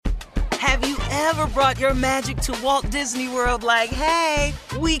Have you ever brought your magic to Walt Disney World like, hey,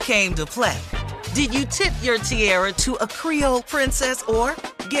 we came to play? Did you tip your tiara to a Creole princess or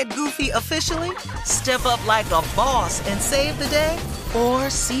get goofy officially? Step up like a boss and save the day? Or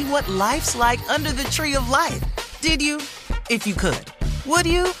see what life's like under the tree of life? Did you? If you could. Would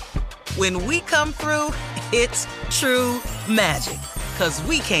you? When we come through, it's true magic. 'Cause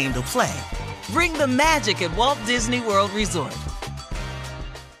we came to play. Bring the magic at Walt Disney World Resort.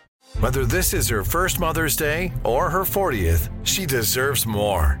 Whether this is her first Mother's Day or her 40th, she deserves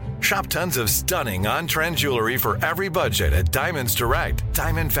more. Shop tons of stunning on-trend jewelry for every budget at Diamonds Direct.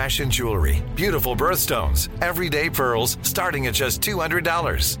 Diamond fashion jewelry, beautiful birthstones, everyday pearls starting at just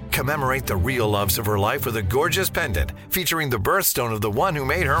 $200. Commemorate the real loves of her life with a gorgeous pendant featuring the birthstone of the one who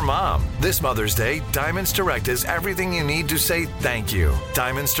made her mom. This Mother's Day, Diamonds Direct is everything you need to say thank you.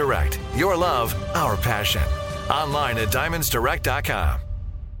 Diamonds Direct, your love, our passion. Online at diamondsdirect.com.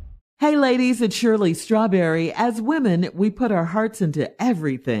 Hey ladies, it's Shirley Strawberry. As women, we put our hearts into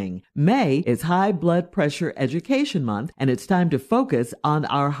everything. May is High Blood Pressure Education Month, and it's time to focus on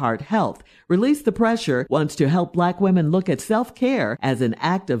our heart health. Release the Pressure wants to help Black women look at self-care as an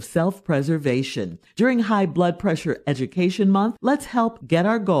act of self-preservation. During High Blood Pressure Education Month, let's help get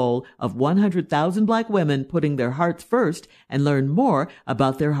our goal of 100,000 Black women putting their hearts first and learn more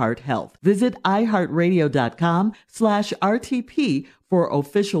about their heart health. Visit iHeartRadio.com/RTP for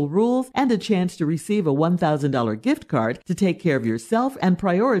official rules and a chance to receive a $1,000 gift card to take care of yourself and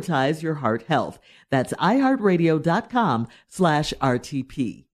prioritize your heart health. That's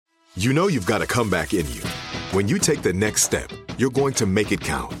iHeartRadio.com/RTP. You know you've got a comeback in you. When you take the next step, you're going to make it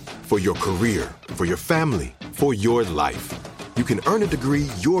count for your career, for your family, for your life. You can earn a degree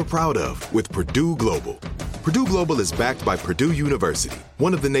you're proud of with Purdue Global. Purdue Global is backed by Purdue University,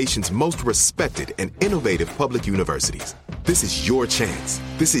 one of the nation's most respected and innovative public universities. This is your chance.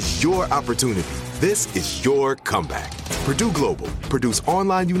 This is your opportunity. This is your comeback. Purdue Global, Purdue's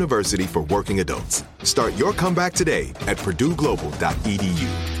online university for working adults. Start your comeback today at purdueglobal.edu.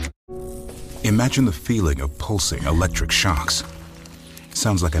 Imagine the feeling of pulsing electric shocks.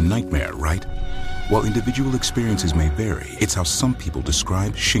 Sounds like a nightmare, right? While individual experiences may vary, it's how some people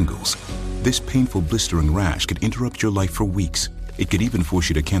describe shingles. This painful blistering rash could interrupt your life for weeks. It could even force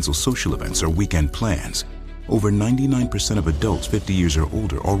you to cancel social events or weekend plans. Over 99% of adults 50 years or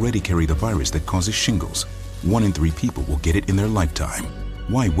older already carry the virus that causes shingles. 1 in 3 people will get it in their lifetime.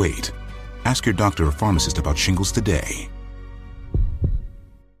 Why wait? Ask your doctor or pharmacist about shingles today.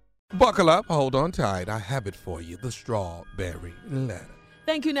 Buckle up, hold on tight. I have it for you, the strawberry letter.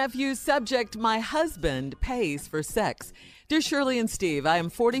 Thank you, nephew. Subject, my husband pays for sex. Dear Shirley and Steve, I am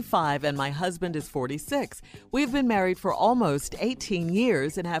 45 and my husband is 46. We've been married for almost 18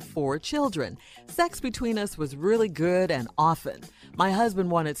 years and have 4 children. Sex between us was really good and often. My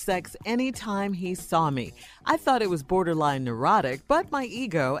husband wanted sex anytime he saw me. I thought it was borderline neurotic, but my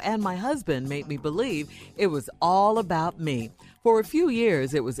ego and my husband made me believe it was all about me. For a few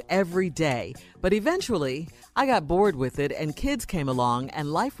years, it was every day, but eventually I got bored with it and kids came along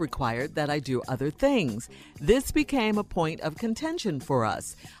and life required that I do other things. This became a point of contention for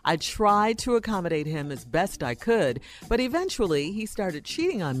us. I tried to accommodate him as best I could, but eventually he started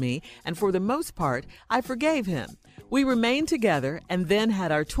cheating on me, and for the most part, I forgave him. We remained together and then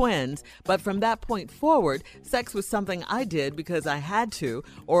had our twins, but from that point forward, sex was something I did because I had to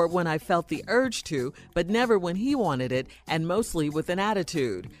or when I felt the urge to, but never when he wanted it, and mostly with an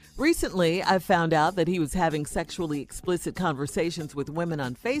attitude. Recently, I found out that he was having sexually explicit conversations with women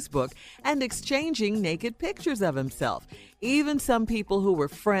on Facebook and exchanging naked pictures of himself, even some people who were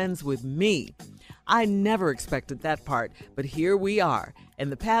friends with me. I never expected that part, but here we are. In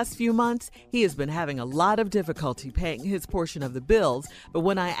the past few months, he has been having a lot of difficulty paying his portion of the bills, but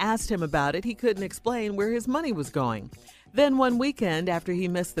when I asked him about it, he couldn't explain where his money was going. Then one weekend, after he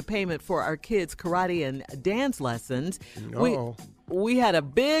missed the payment for our kids' karate and dance lessons, we had a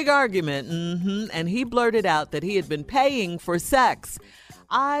big argument, and he blurted out that he had been paying for sex.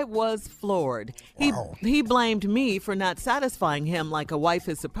 I was floored. He blamed me for not satisfying him like a wife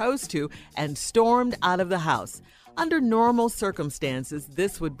is supposed to and stormed out of the house. Under normal circumstances,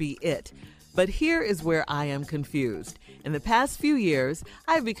 this would be it. But here is where I am confused. In the past few years,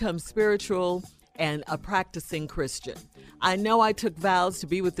 I have become spiritual and a practicing Christian. I know I took vows to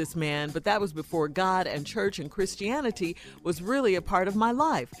be with this man, but that was before God and church and Christianity was really a part of my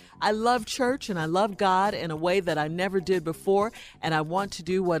life. I love church and I love God in a way that I never did before, and I want to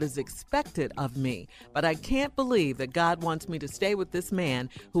do what is expected of me. But I can't believe that God wants me to stay with this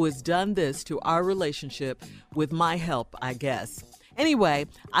man who has done this to our relationship with my help, I guess. Anyway,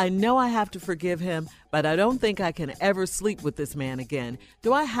 I know I have to forgive him, but I don't think I can ever sleep with this man again.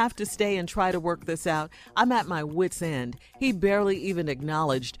 Do I have to stay and try to work this out? I'm at my wit's end. He barely even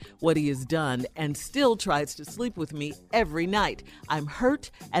acknowledged what he has done and still tries to sleep with me every night. I'm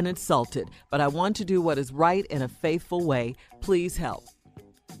hurt and insulted, but I want to do what is right in a faithful way. Please help.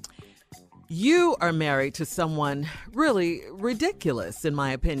 You are married to someone really ridiculous, in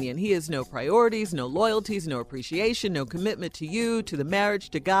my opinion. He has no priorities, no loyalties, no appreciation, no commitment to you, to the marriage,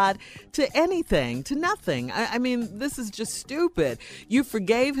 to God, to anything, to nothing. I mean, this is just stupid. You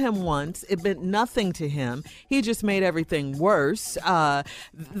forgave him once. It meant nothing to him. He just made everything worse.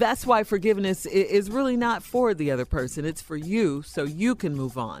 That's why forgiveness is really not for the other person. It's for you, so you can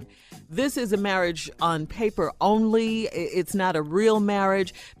move on. This is a marriage on paper only. It's not a real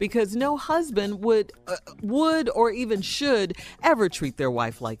marriage because no husband would or even should ever treat their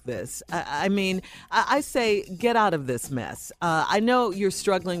wife like this. I say get out of this mess. I know you're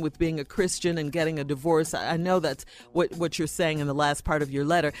struggling with being a Christian and getting a divorce. I know that's what you're saying in the last part of your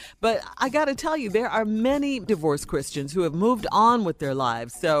letter. But I got to tell you, there are many divorced Christians who have moved on with their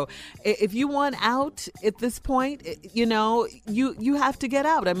lives. So if you want out at this point, you have to get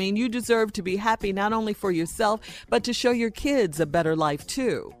out. I mean, you deserve to be happy not only for yourself, but to show your kids a better life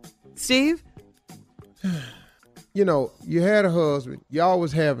too. Steve? You had a husband. Y'all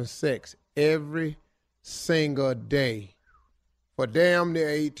was having sex every single day for damn near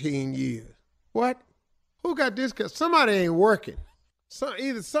 18 years. What? Who got this? Somebody ain't working.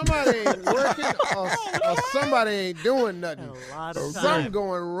 Either somebody ain't working or somebody ain't doing nothing. A lot of time. Something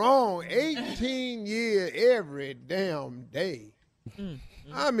going wrong. 18 years every damn day.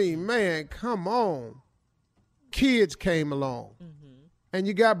 I mean, man, come on. Kids came along. And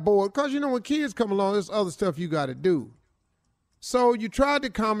you got bored. Because, when kids come along, there's other stuff you got to do. So you tried to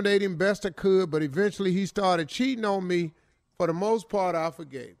accommodate him best I could, but eventually he started cheating on me. For the most part, I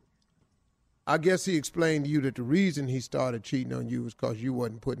forgave him. I guess he explained to you that the reason he started cheating on you was because you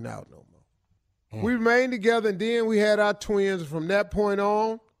wasn't putting out no more. We remained together, and then we had our twins. From that point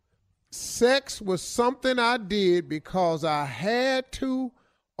on, sex was something I did because I had to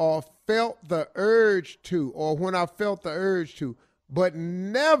or felt the urge to, or when I felt the urge to, but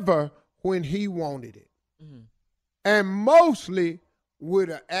never when he wanted it. And mostly with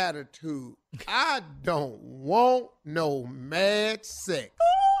an attitude. I don't want no mad sex.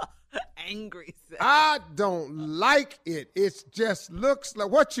 Angry sex. I don't like it. It just looks like,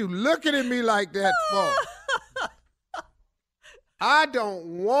 what you looking at me like that for? I don't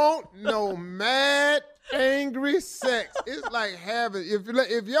want no mad, angry sex. It's like having,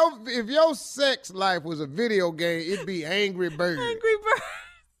 if your sex life was a video game, it'd be Angry Birds. Angry Birds.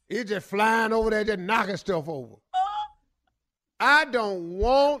 It's just flying over there, just knocking stuff over. I don't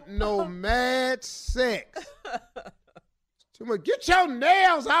want no mad sex. Get your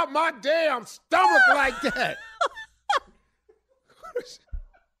nails out my damn stomach like that.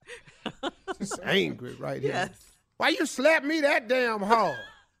 Just angry right here. Yes. Why you slap me that damn hard?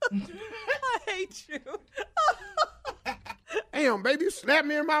 I hate you. Damn, baby, you slap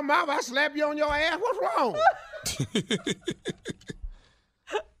me in my mouth, I slap you on your ass. What's wrong?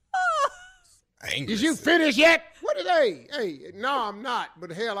 Angry. Is you finished yet? What are they? Hey, no, I'm not.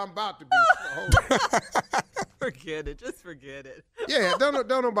 But hell, I'm about to be. Forget it. Just forget it. Yeah, don't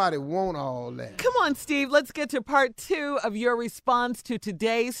nobody want all that. Come on, Steve. Let's get to part 2 of your response to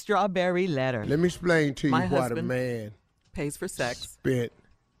today's strawberry letter. Let me explain to you My why the husband man pays for sex. Spent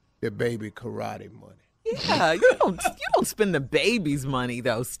the baby karate money. Yeah, you don't spend the baby's money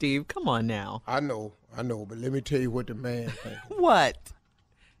though, Steve. Come on now. I know, but let me tell you what the man thinks. What?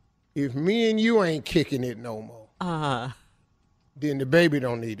 If me and you ain't kicking it no more, then the baby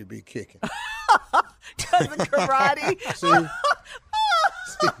don't need to be kicking. Because of karate? You're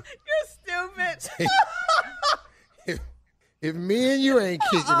stupid. If me and you ain't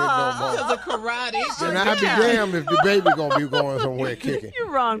kicking it no more, because of karate, then I'd be damned if the baby gonna be going somewhere kicking. You're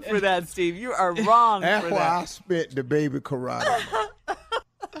wrong for that, Steve. You are wrong That's for why that. I spent the baby karate.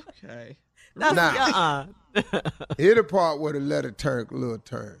 Okay. Now, here's the part where the letter turned a little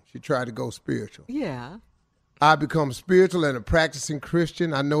turn. She tried to go spiritual. Yeah. I become spiritual and a practicing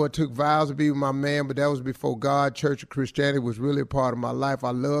Christian. I know it took vows to be with my man, but that was before God. Church of Christianity was really a part of my life.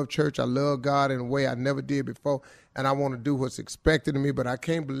 I love church. I love God in a way I never did before, and I want to do what's expected of me, but I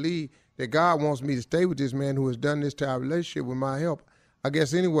can't believe that God wants me to stay with this man who has done this to our relationship with my help. I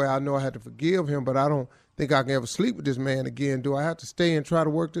guess anyway, I know I had to forgive him, but I don't think I can ever sleep with this man again. Do I have to stay and try to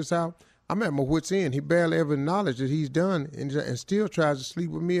work this out? I'm at my wit's end. He barely ever acknowledged that he's done and still tries to sleep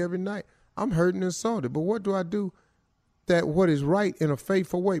with me every night. I'm hurting and insulted, but what do I do that what is right in a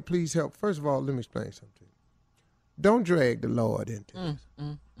faithful way? Please help. First of all, let me explain something to you. don't drag the Lord into this.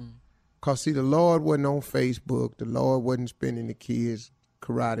 Because, see, the Lord wasn't on Facebook. The Lord wasn't spending the kids'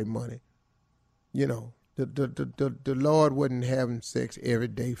 karate money. You know, the Lord wasn't having sex every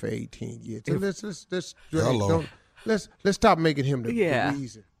day for 18 years. So let's stop making him the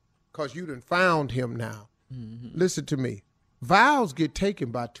reason. Because you done found him now. Mm-hmm. Listen to me. Vows get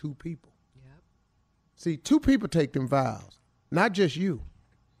taken by two people. Yep. See, two people take them vows. Not just you.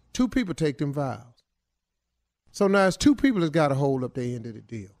 Two people take them vows. So now it's two people that's got to hold up their end of the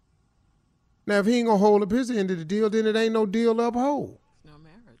deal. Now, if he ain't going to hold up his end of the deal, then it ain't no deal to uphold. No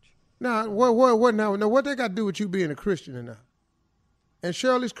marriage. Now, what now? Now, what they got to do with you being a Christian or not? And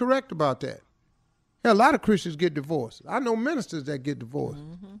Shirley's correct about that. Hell, a lot of Christians get divorced. I know ministers that get divorced.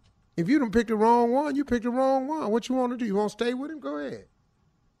 Mm-hmm. If you don't pick the wrong one, you pick the wrong one. What you want to do? You want to stay with him? Go ahead.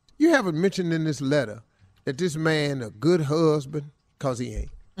 You haven't mentioned in this letter that this man a good husband, because he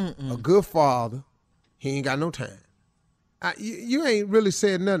ain't. A good father, he ain't got no time. You ain't really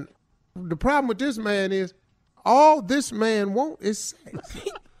said nothing. The problem with this man is all this man want is sex.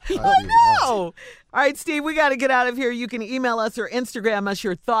 Oh, no. All right, Steve, we got to get out of here. You can email us or Instagram us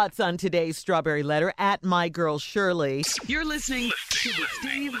your thoughts on today's Strawberry Letter at MyGirlShirley. You're listening to the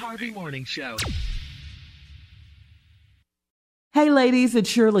Steve Harvey Morning Show. Hey ladies, it's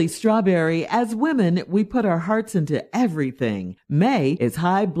Shirley Strawberry. As women, we put our hearts into everything. May is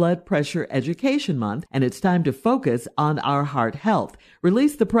High Blood Pressure Education Month, and it's time to focus on our heart health.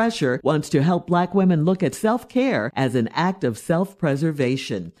 Release the Pressure wants to help Black women look at self-care as an act of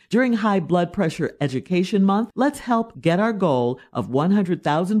self-preservation. During High Blood Pressure Education Month, let's help get our goal of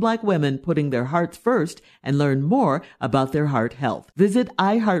 100,000 Black women putting their hearts first and learn more about their heart health. Visit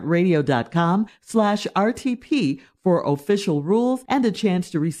iHeartRadio.com/RTP for official rules and a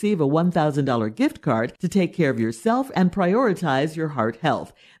chance to receive a $1,000 gift card to take care of yourself and prioritize your heart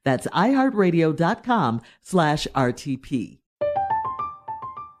health. That's iHeartRadio.com/RTP.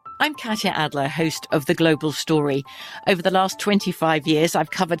 I'm Katya Adler, host of The Global Story. Over the last 25 years, I've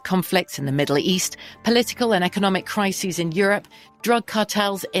covered conflicts in the Middle East, political and economic crises in Europe, drug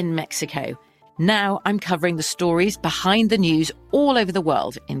cartels in Mexico. Now I'm covering the stories behind the news all over the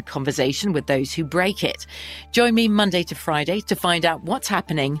world in conversation with those who break it. Join me Monday to Friday to find out what's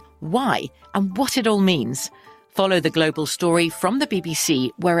happening, why, and what it all means. Follow The Global Story from the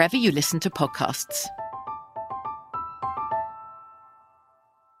BBC wherever you listen to podcasts.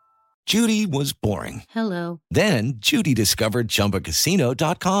 Judy was boring. Hello. Then Judy discovered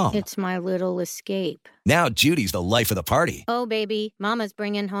ChumbaCasino.com. It's my little escape. Now Judy's the life of the party. Oh, baby, mama's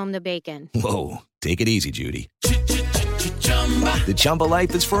bringing home the bacon. Whoa, take it easy, Judy. The Chumba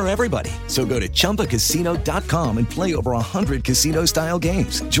life is for everybody. So go to ChumbaCasino.com and play over 100 casino-style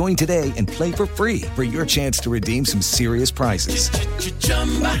games. Join today and play for free for your chance to redeem some serious prizes.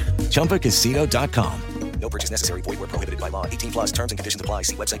 ChumbaCasino.com. No purchase necessary. Void where prohibited by law. 18+ terms and conditions apply.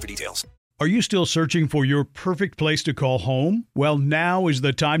 See website for details. Are you still searching for your perfect place to call home? Well, now is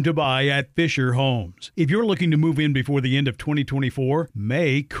the time to buy at Fisher Homes. If you're looking to move in before the end of 2024,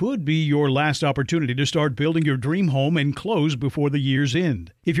 May could be your last opportunity to start building your dream home and close before the year's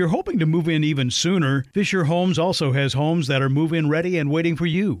end. If you're hoping to move in even sooner, Fisher Homes also has homes that are move-in ready and waiting for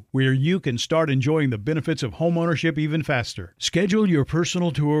you, where you can start enjoying the benefits of homeownership even faster. Schedule your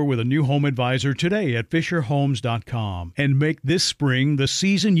personal tour with a new home advisor today at FisherHomes.com and make this spring the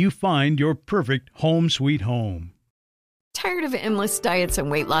season you find your perfect home sweet home. Tired of endless diets and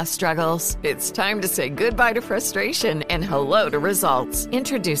weight loss struggles? It's time to say goodbye to frustration and hello to results.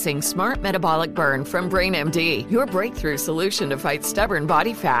 Introducing Smart Metabolic Burn from BrainMD, your breakthrough solution to fight stubborn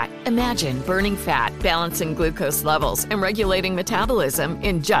body fat. Imagine burning fat, balancing glucose levels, and regulating metabolism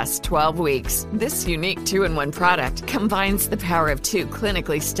in just 12 weeks. This unique 2-in-1 product combines the power of 2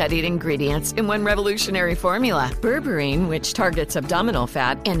 clinically studied ingredients in one revolutionary formula. Berberine, which targets abdominal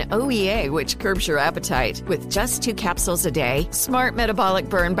fat, and OEA, which curbs your appetite. With just 2 capsules a day, Smart Metabolic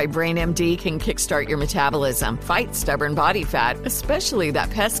Burn by BrainMD can kickstart your metabolism, fight stubborn body fat, especially that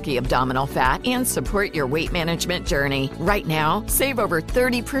pesky abdominal fat, and support your weight management journey. Right now, save over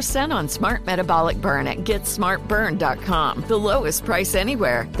 30% on Smart Metabolic Burn at GetSmartBurn.com. The lowest price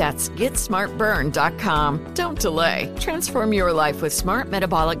anywhere. That's GetSmartBurn.com. Don't delay. Transform your life with Smart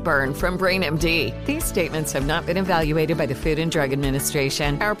Metabolic Burn from BrainMD. These statements have not been evaluated by the Food and Drug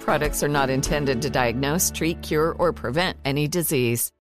Administration. Our products are not intended to diagnose, treat, cure, or prevent any disease.